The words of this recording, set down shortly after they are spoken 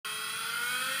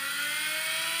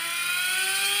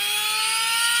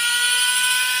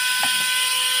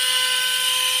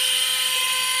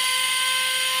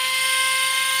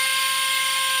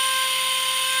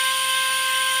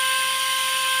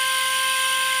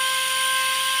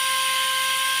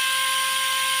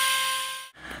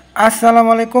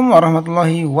Assalamualaikum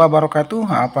warahmatullahi wabarakatuh.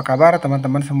 Apa kabar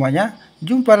teman-teman semuanya?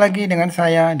 Jumpa lagi dengan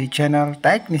saya di channel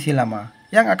Teknisi Lama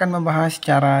yang akan membahas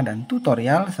cara dan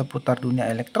tutorial seputar dunia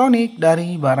elektronik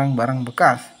dari barang-barang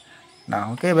bekas.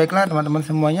 Nah, oke, baiklah teman-teman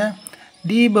semuanya.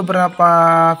 Di beberapa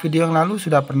video yang lalu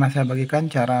sudah pernah saya bagikan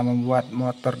cara membuat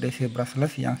motor DC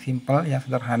brushless yang simple, yang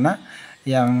sederhana,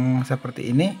 yang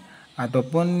seperti ini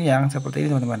ataupun yang seperti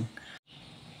ini, teman-teman.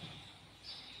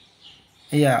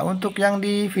 Iya, untuk yang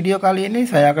di video kali ini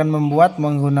saya akan membuat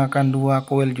menggunakan dua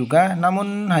koil juga,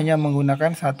 namun hanya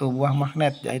menggunakan satu buah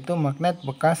magnet, yaitu magnet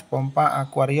bekas pompa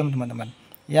akuarium, teman-teman,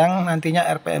 yang nantinya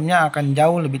RPM-nya akan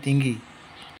jauh lebih tinggi.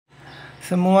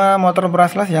 Semua motor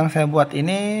brushless yang saya buat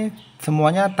ini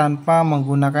semuanya tanpa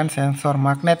menggunakan sensor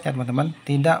magnet ya, teman-teman,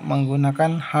 tidak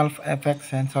menggunakan half effect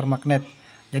sensor magnet.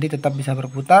 Jadi tetap bisa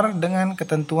berputar dengan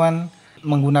ketentuan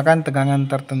menggunakan tegangan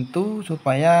tertentu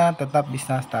supaya tetap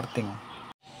bisa starting.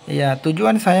 Ya,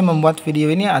 tujuan saya membuat video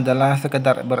ini adalah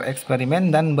sekedar bereksperimen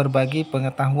dan berbagi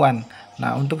pengetahuan.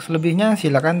 Nah, untuk selebihnya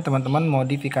silakan teman-teman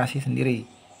modifikasi sendiri.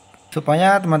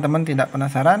 Supaya teman-teman tidak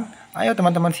penasaran, ayo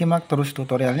teman-teman simak terus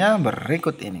tutorialnya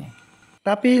berikut ini.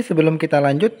 Tapi sebelum kita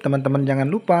lanjut, teman-teman jangan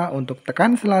lupa untuk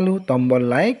tekan selalu tombol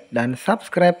like dan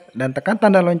subscribe dan tekan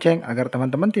tanda lonceng agar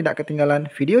teman-teman tidak ketinggalan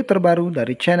video terbaru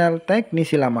dari channel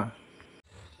Teknisi Lama.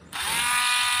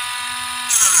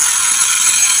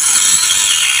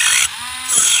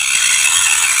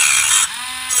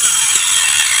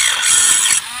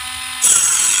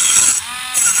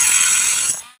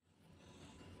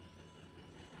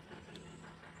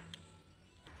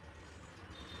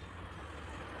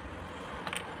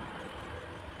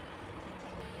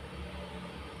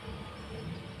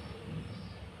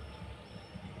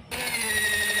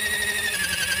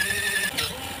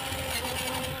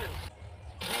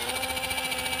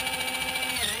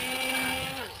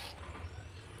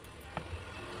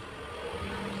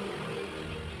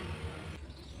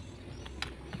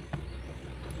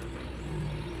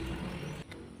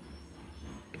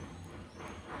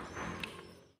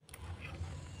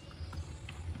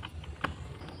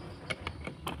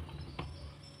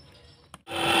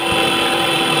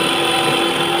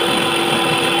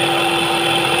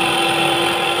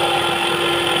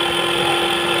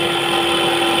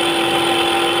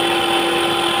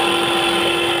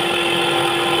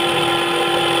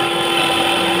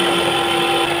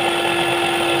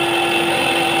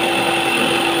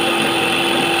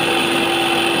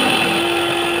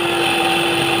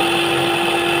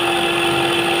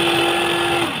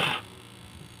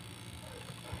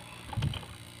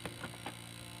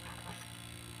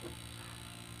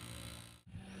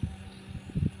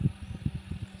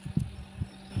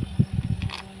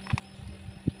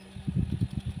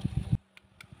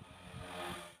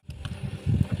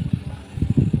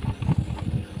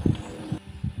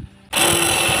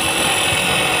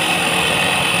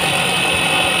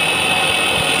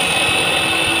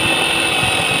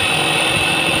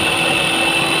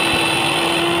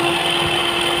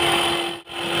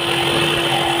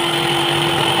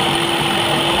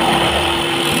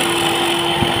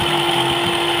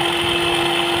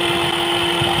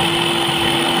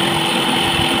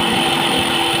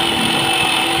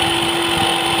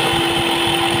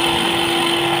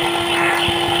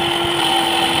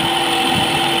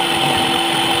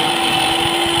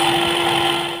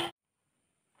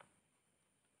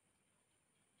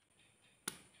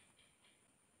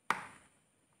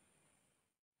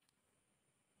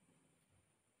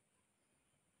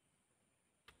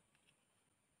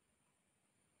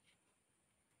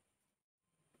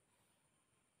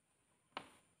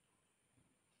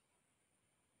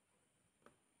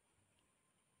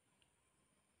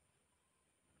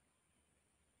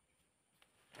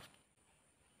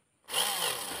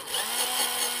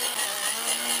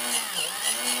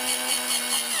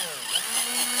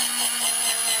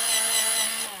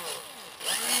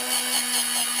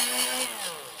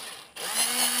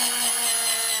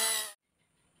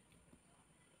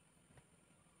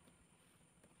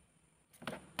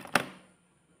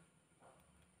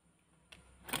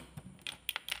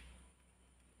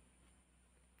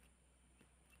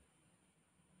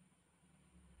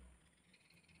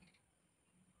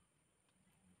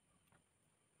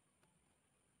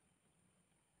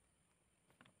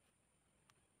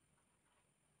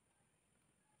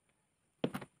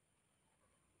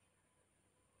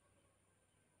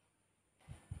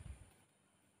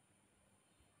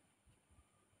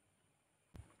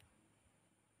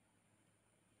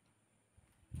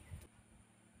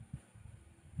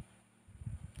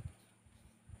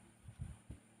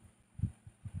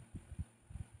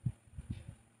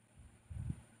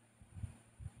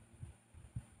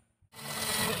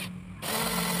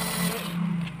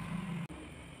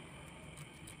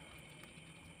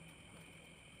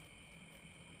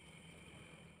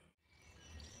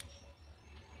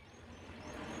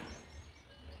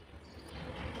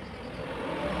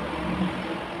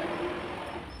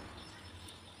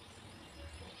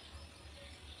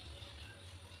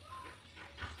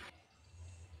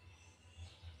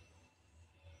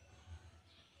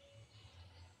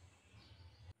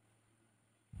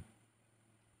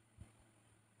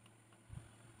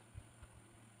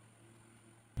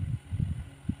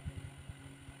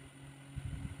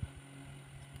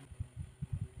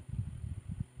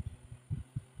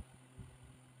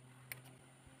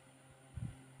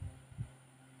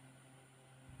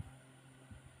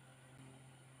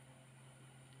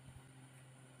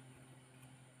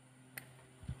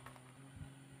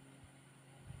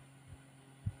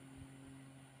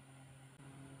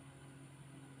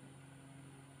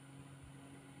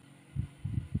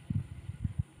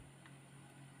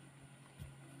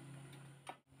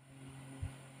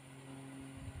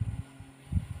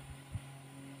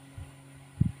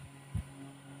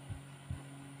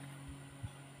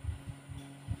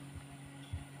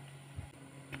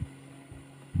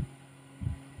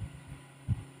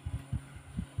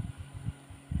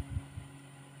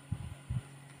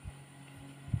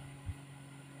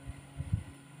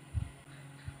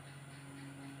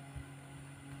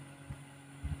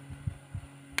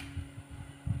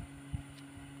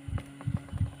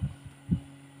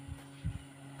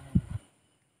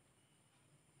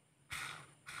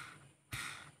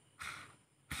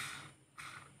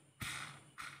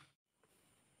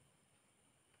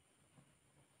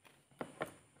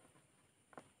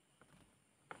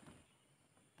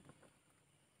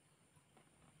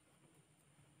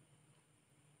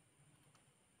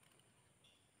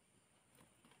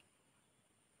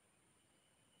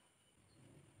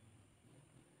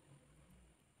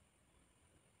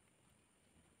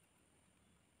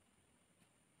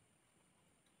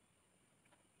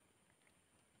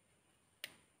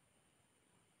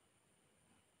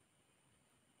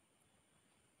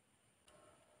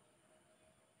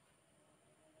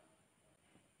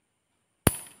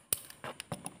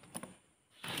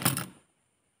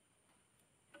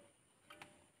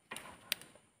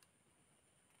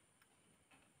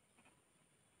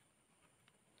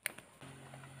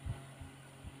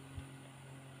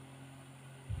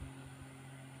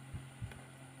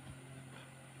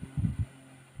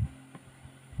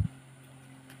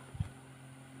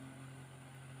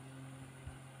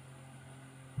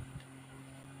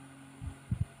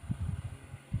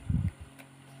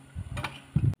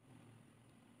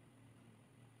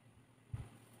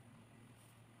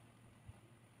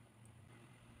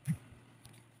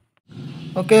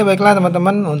 Oke, baiklah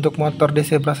teman-teman, untuk motor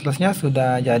DC brushlessnya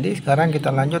sudah jadi. Sekarang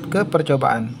kita lanjut ke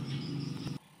percobaan.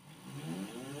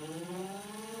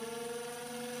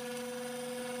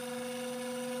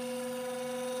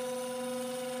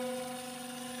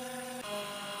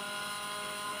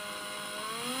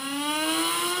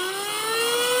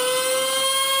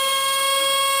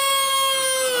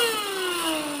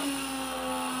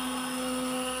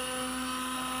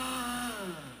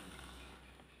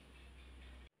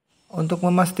 Untuk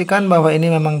memastikan bahwa ini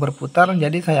memang berputar,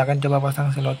 jadi saya akan coba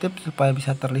pasang selotip supaya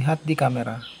bisa terlihat di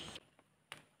kamera.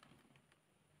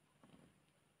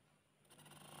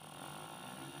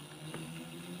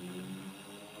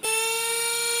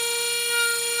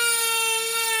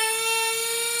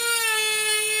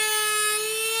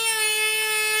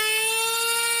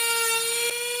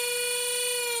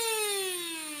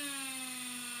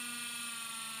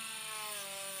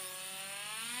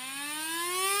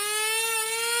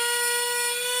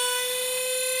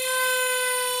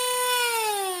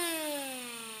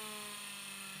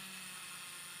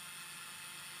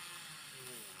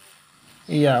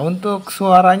 Iya, untuk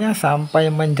suaranya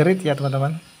sampai menjerit ya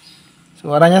teman-teman.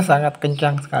 Suaranya sangat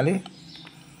kencang sekali.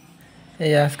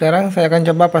 Iya, sekarang saya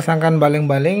akan coba pasangkan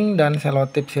baling-baling dan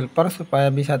selotip silver supaya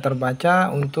bisa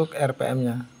terbaca untuk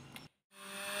RPM-nya.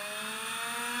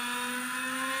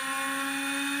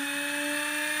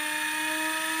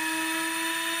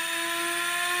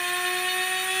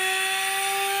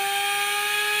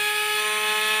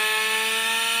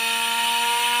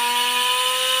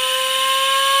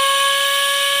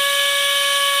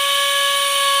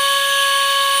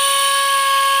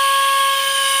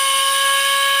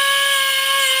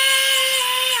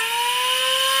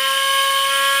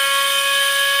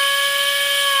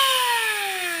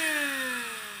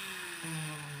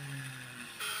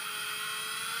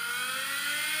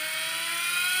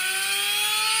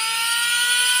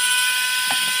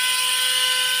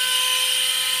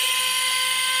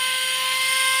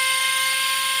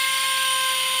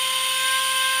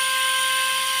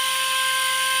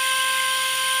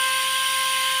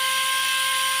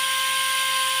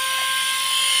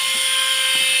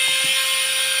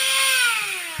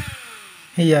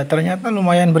 Iya, ternyata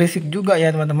lumayan berisik juga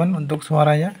ya teman-teman untuk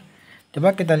suaranya.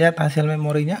 Coba kita lihat hasil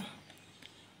memorinya.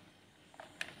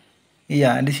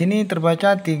 Iya, di sini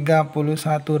terbaca 31.000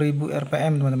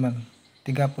 RPM teman-teman.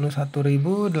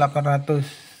 31.800,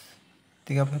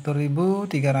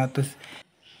 31.300.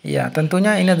 Iya,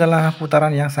 tentunya ini adalah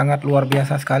putaran yang sangat luar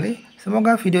biasa sekali.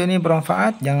 Semoga video ini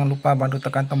bermanfaat. Jangan lupa bantu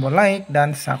tekan tombol like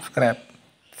dan subscribe.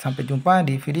 Sampai jumpa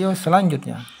di video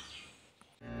selanjutnya.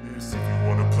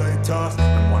 Tough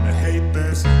and wanna hate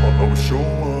this, I'll always show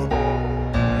up.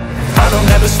 I don't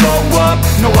ever slow up,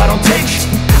 no I don't take sh**.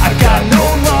 I got no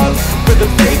love for the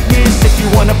fakeness. If you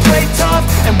wanna play tough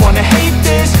and wanna hate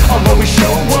this, I'll always show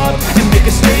up and make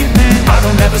a statement. I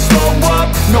don't ever slow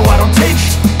up, no I don't take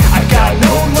sh**. I got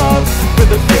no love for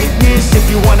the fakeness. If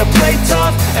you wanna play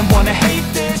tough and wanna hate